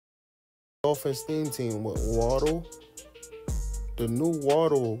offense theme team with Waddle. The new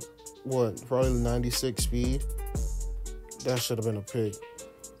Waddle, probably 96 speed. That should have been a pick.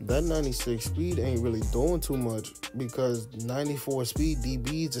 That 96 speed ain't really doing too much because 94 speed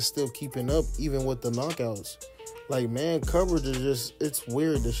DBs is still keeping up even with the knockouts. Like, man, coverage is just, it's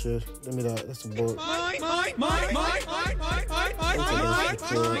weird this year. Give me that. That's a book.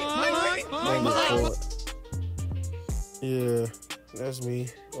 Yeah, that's me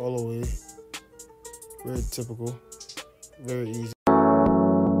all the way. Very typical. Very easy.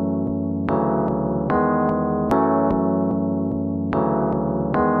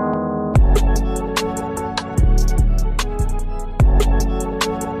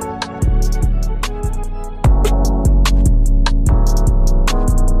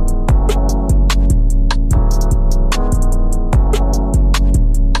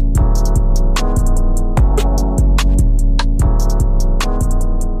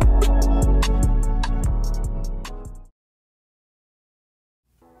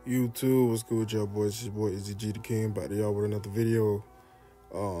 YouTube, what's good with y'all boys? It's your boy EZGTHAGOAT back to y'all with another video.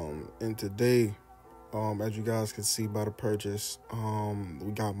 And today, as you guys can see by the purchase,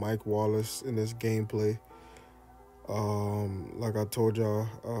 we got Mike Wallace in this gameplay. Like I told y'all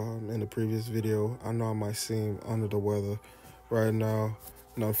in the previous video, I know I might seem under the weather right now.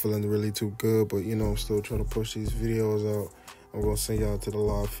 Not feeling really too good, but you know, I'm still trying to push these videos out. I'm gonna send y'all to the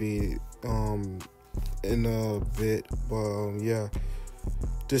live feed in a bit, but yeah.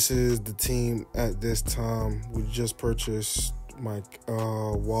 This is the team at this time. We just purchased Mike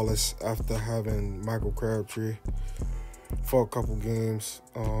Wallace after having Michael Crabtree for a couple games.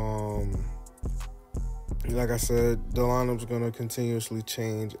 Like I said, the lineup's gonna continuously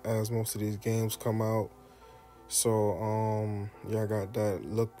change as most of these games come out. So yeah, I got that.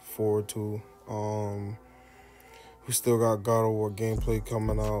 Look forward to. We still got God of War gameplay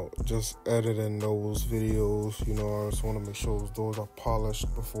coming out. Just editing those videos. You know, I just want to make sure those are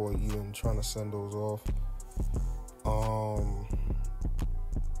polished before even trying to send those off.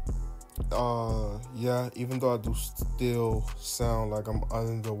 Yeah, even though I do still sound like I'm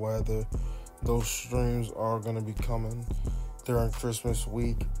under the weather, those streams are going to be coming during Christmas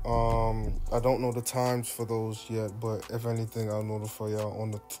week. I don't know the times for those yet, but if anything, I'll notify y'all on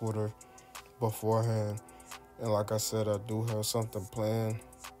the Twitter beforehand. And like I said, I do have something planned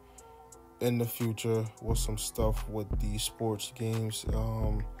in the future with some stuff with the sports games.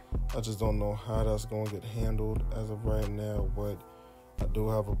 I just don't know how that's going to get handled as of right now, but I do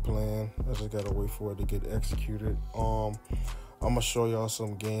have a plan. I just got to wait for it to get executed. I'm going to show y'all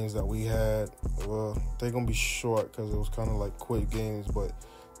some games that we had. Well, they're going to be short because it was kind of like quick games, but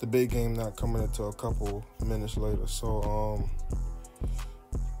the big game not coming until a couple minutes later. So,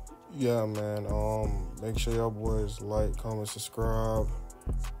 yeah, man, make sure y'all boys like, comment, subscribe.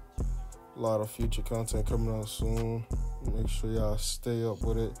 A lot of future content coming out soon. Make sure y'all stay up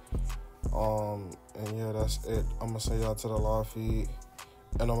with it. And yeah, that's it. I'm gonna send y'all to the live feed,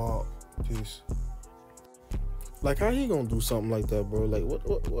 and I'm out. Peace. Like, how he gonna do something like that, bro? Like,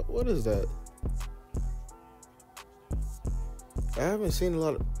 what is that? I haven't seen a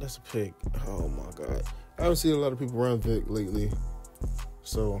lot of. That's a pig. Oh my god, I haven't seen a lot of people run Vic lately.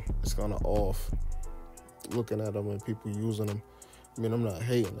 So it's kind of off looking at them and people using them. I mean, I'm not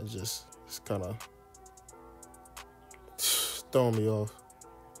hating. It's kind of throwing me off.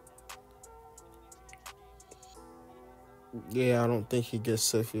 Yeah, I don't think he gets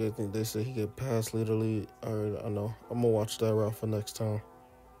safety. I think they say he get past leader lead. All right, I know. I'm going to watch that route for next time.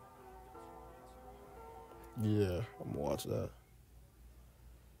 Yeah, I'm going to watch that.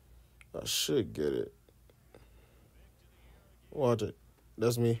 I should get it. Watch it.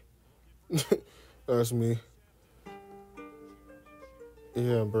 That's me. That's me.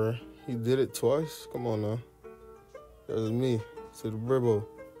 Yeah, bro. He did it twice. Come on now. That was me. To the Bribbo.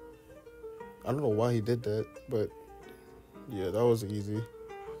 I don't know why he did that, but yeah, that was easy.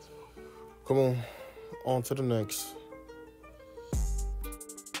 Come on to the next.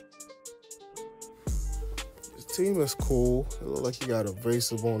 This team is cool. It look like he got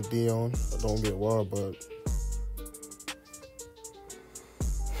evasive on Dion. I don't get why, but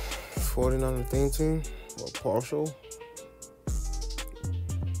 49 theme team or partial.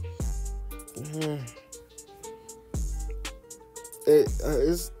 Yeah.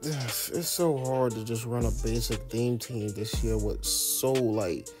 It's so hard to just run a basic theme team this year with so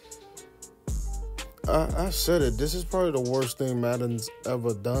like I said it, this is probably the worst thing Madden's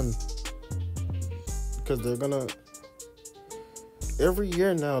ever done, because they're gonna every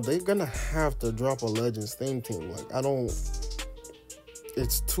year now they're gonna have to drop a Legends theme team. Like,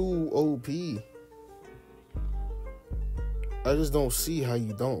 it's too OP. I just don't see how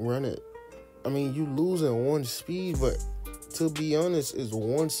you don't run it. I mean, you losing 1 speed, but to be honest, is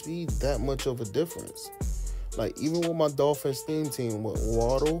 1 speed that much of a difference? Like, even with my Dolphins team with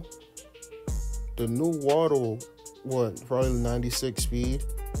Waddle, the new Waddle, probably 96 speed?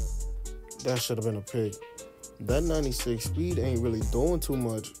 That should have been a pick. That 96 speed ain't really doing too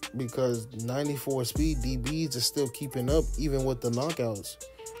much because 94 speed DBs is still keeping up even with the knockouts.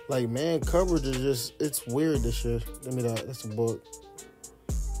 Like, man, coverage is just, it's weird this year. Give me that. That's a book.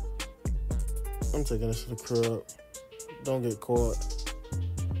 I'm taking this to the crib. Don't get caught.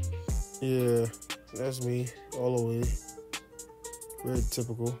 Yeah, that's me all the way. Very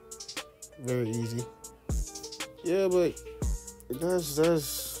typical. Very easy. Yeah, but that's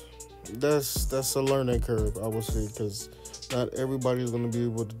a learning curve, I would say, because not everybody's going to be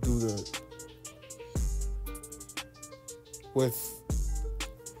able to do that.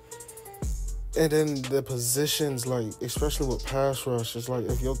 And then the positions, like, especially with pass rush, it's like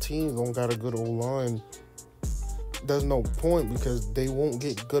if your team don't got a good O-line, there's no point because they won't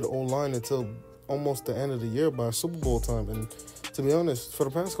get good O-line until almost the end of the year by Super Bowl time. And to be honest, for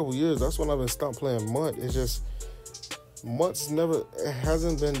the past couple years, that's when I've been stopped playing MUT. It's just, it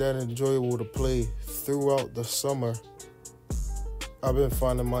hasn't been that enjoyable to play throughout the summer. I've been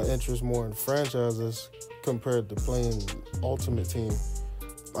finding my interest more in franchises compared to playing Ultimate Team.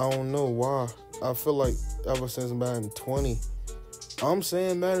 I don't know why. I feel like ever since Madden 20, I'm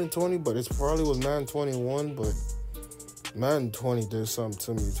saying Madden 20, but it probably was Madden 21, but Madden 20 did something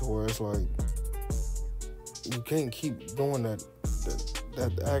to me to where it's like, you can't keep doing that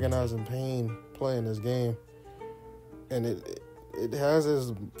agonizing pain playing this game. And it has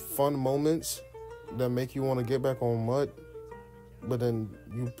its fun moments that make you want to get back on MUT, but then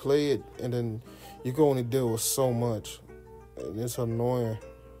you play it and then you can only deal with so much. And it's annoying.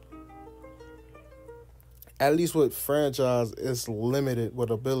 At least with franchise, it's limited with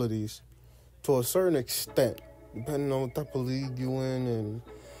abilities to a certain extent, depending on what type of league you in and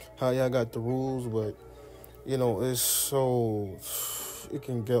how y'all got the rules. But, you know, it's so, it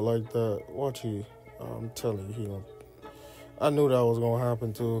can get like that. Watch he, I'm telling you, I knew that was going to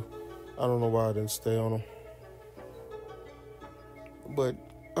happen too. I don't know why I didn't stay on him. But,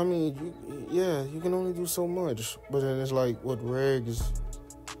 I mean, you can only do so much. But then it's like with regs,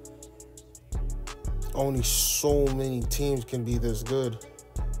 only so many teams can be this good.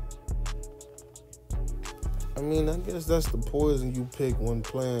 I mean, I guess that's the poison you pick when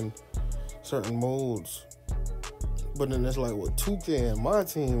playing certain modes. But then it's like with 2K and my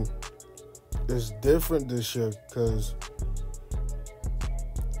team, it's different this year because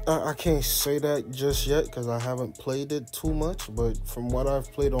I can't say that just yet because I haven't played it too much. But from what I've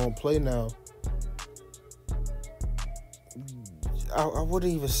played on Play Now, I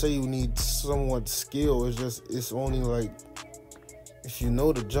wouldn't even say you need somewhat skill. It's only like, if you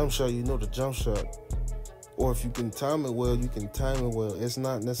know the jump shot, you know the jump shot. Or if you can time it well, you can time it well. It's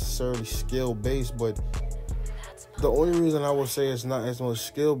not necessarily skill-based, but the only reason I would say it's not as much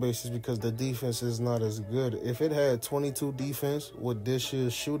skill-based is because the defense is not as good. If it had 22 defense with this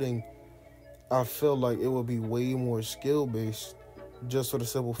year's shooting, I feel like it would be way more skill-based, just for the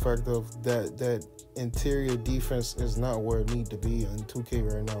simple fact of that interior defense is not where it needs to be in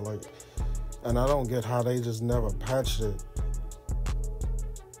 2K right now. Like, and I don't get how they just never patched it.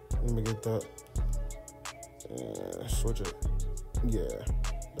 Let me get that. Switch it. Yeah,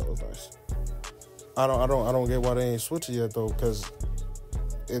 that was nice. I don't get why they ain't switch it yet though, because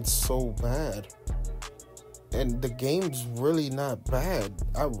it's so bad. And the game's really not bad.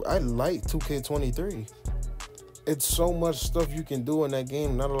 I like 2K23. It's so much stuff you can do in that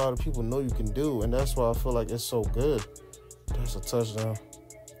game not a lot of people know you can do, and that's why I feel like it's so good. That's a touchdown.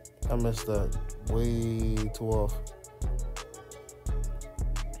 I missed that way too off.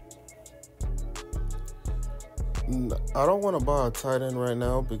 I don't want to buy a tight end right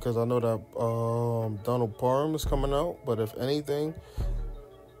now because I know that Donald Parham is coming out, but if anything,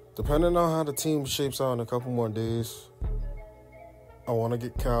 depending on how the team shapes out in a couple more days, I want to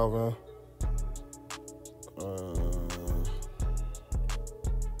get Calvin.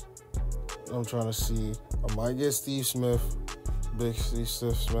 I'm trying to see. I might get Steve Smith. Big Steve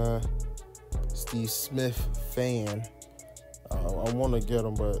Smith, man. Steve Smith fan. I want to get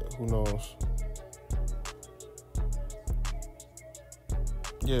him, but who knows?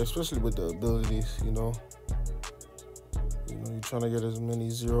 Yeah, especially with the abilities, you know. You're trying to get as many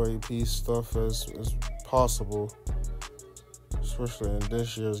 0 AP stuff as possible. Especially in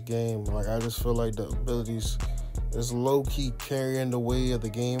this year's game. Like, I just feel like the abilities is low-key carrying the weight of the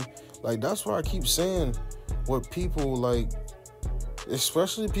game. Like, that's why I keep saying what people, like,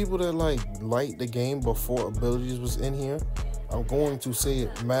 especially people that, like the game before abilities was in here. I'm going to say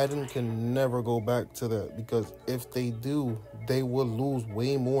it. Madden can never go back to that, because if they do, they will lose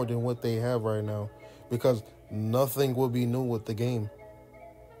way more than what they have right now, because nothing will be new with the game.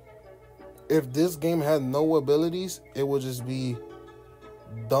 If this game had no abilities, it would just be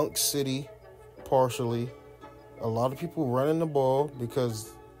Dunk City partially. A lot of people running the ball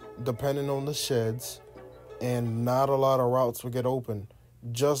because depending on the sheds, and not a lot of routes would get open,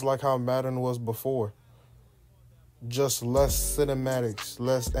 just like how Madden was before. Just less cinematics,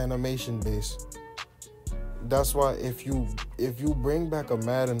 less animation based. That's why if you bring back a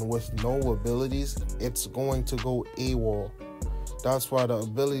Madden with no abilities, it's going to go AWOL. That's why the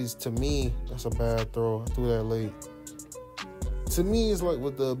abilities, to me, that's a bad throw. I threw that late. To me, it's like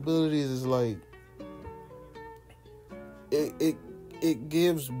with the abilities, is like it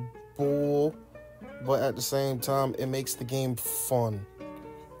gives bull, but at the same time, it makes the game fun.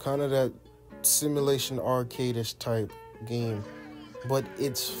 Kind of that simulation arcade-ish type game, but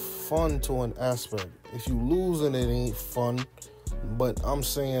it's fun to an aspect. If you lose and it ain't fun, but I'm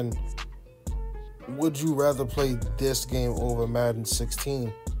saying, would you rather play this game over Madden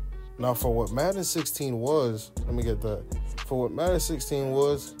 16? Now, for what Madden 16 was, let me get that. For what Madden 16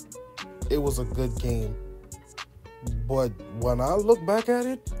 was, it was a good game. But when I look back at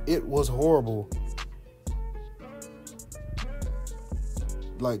it, it was horrible.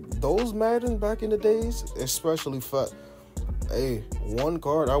 Like, those Madden back in the days, especially hey, one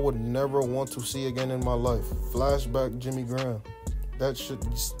card I would never want to see again in my life. Flashback Jimmy Graham. That shit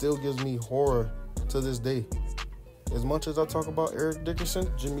still gives me horror to this day. As much as I talk about Eric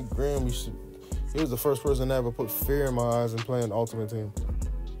Dickerson, Jimmy Graham, he was the first person to ever put fear in my eyes in playing Ultimate Team.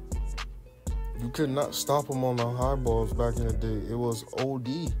 You could not stop him on the high balls back in the day. It was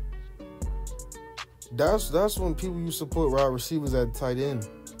OD. That's when people used to put wide receivers at tight end.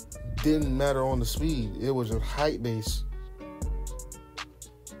 Didn't matter on the speed. It was just height base.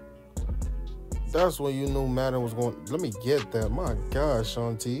 That's when you knew Madden was going. Let me get that. My gosh,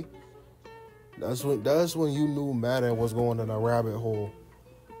 Sean T. That's when you knew Madden was going in a rabbit hole.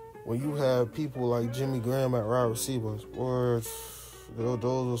 When you have people like Jimmy Graham at wide receivers, boy,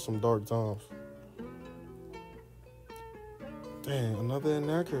 those were some dark times. Dang, another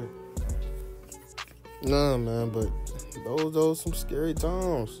inaccurate. Nah, man, but those some scary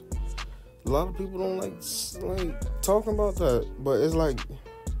times. A lot of people don't like talking about that, but it's like,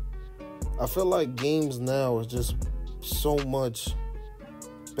 I feel like games now is just so much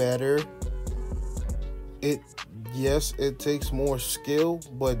better. Yes, it takes more skill,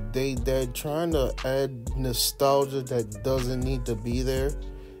 but they're trying to add nostalgia that doesn't need to be there,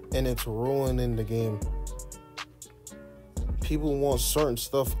 and it's ruining the game. People want certain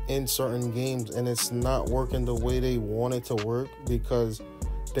stuff in certain games, and it's not working the way they want it to work because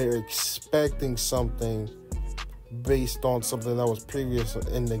they're expecting something based on something that was previous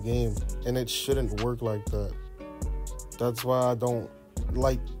in the game, and it shouldn't work like that. That's why I don't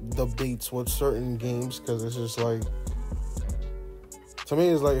like debates with certain games, because it's just like, to me,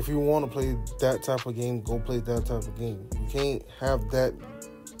 it's like, if you want to play that type of game, go play that type of game. You can't have that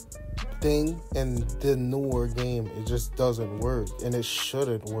thing in the newer game. It just doesn't work, and it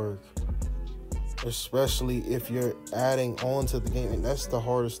shouldn't work, especially if you're adding on to the game. And that's the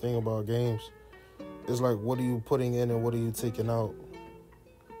hardest thing about games. It's like, what are you putting in and what are you taking out?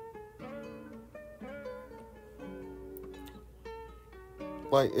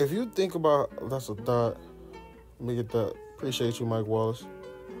 Like, if you think about, that's a thought. Let me get that. Appreciate you, Mike Wallace.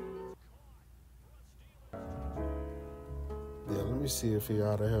 Yeah, let me see if he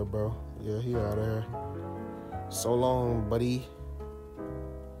out of here, bro. Yeah, he out of here. So long, buddy.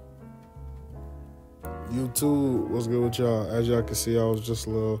 YouTube, what's good with y'all? As y'all can see, I was just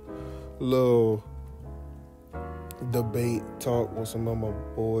a little debate talk with some of my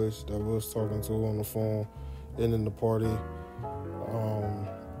boys that we was talking to on the phone and in the party.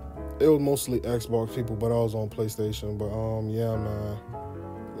 It was mostly Xbox people, but I was on PlayStation. But yeah, man.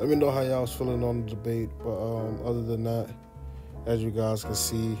 Let me know how y'all was feeling on the debate. But other than that, as you guys can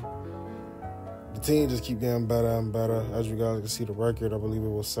see, the team just keep getting better and better. As you guys can see, the record, I believe it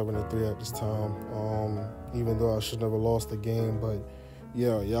was 7-3 at this time. Even though I should never lost the game, but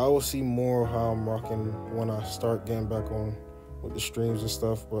yeah, y'all will see more of how I'm rocking when I start getting back on with the streams and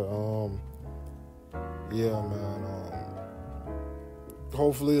stuff. But yeah, man.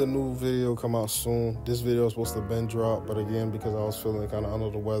 Hopefully a new video come out soon. This video is supposed to have been dropped, but again, because I was feeling kind of under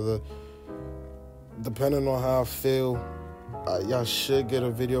the weather, depending on how I feel, y'all should get a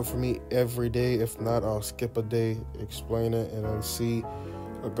video from me every day. If not, I'll skip a day, explain it, and then see.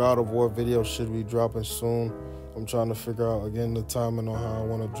 A God of War video should be dropping soon. I'm trying to figure out, again, the timing on how I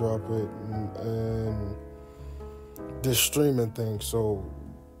want to drop it. And this streaming thing. So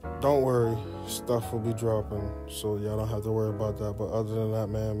don't worry, stuff will be dropping, so y'all don't have to worry about that. But other than that,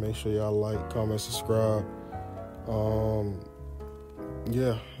 man, make sure y'all like, comment, subscribe.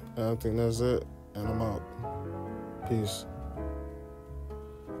 Yeah, I think that's it, and I'm out. Peace.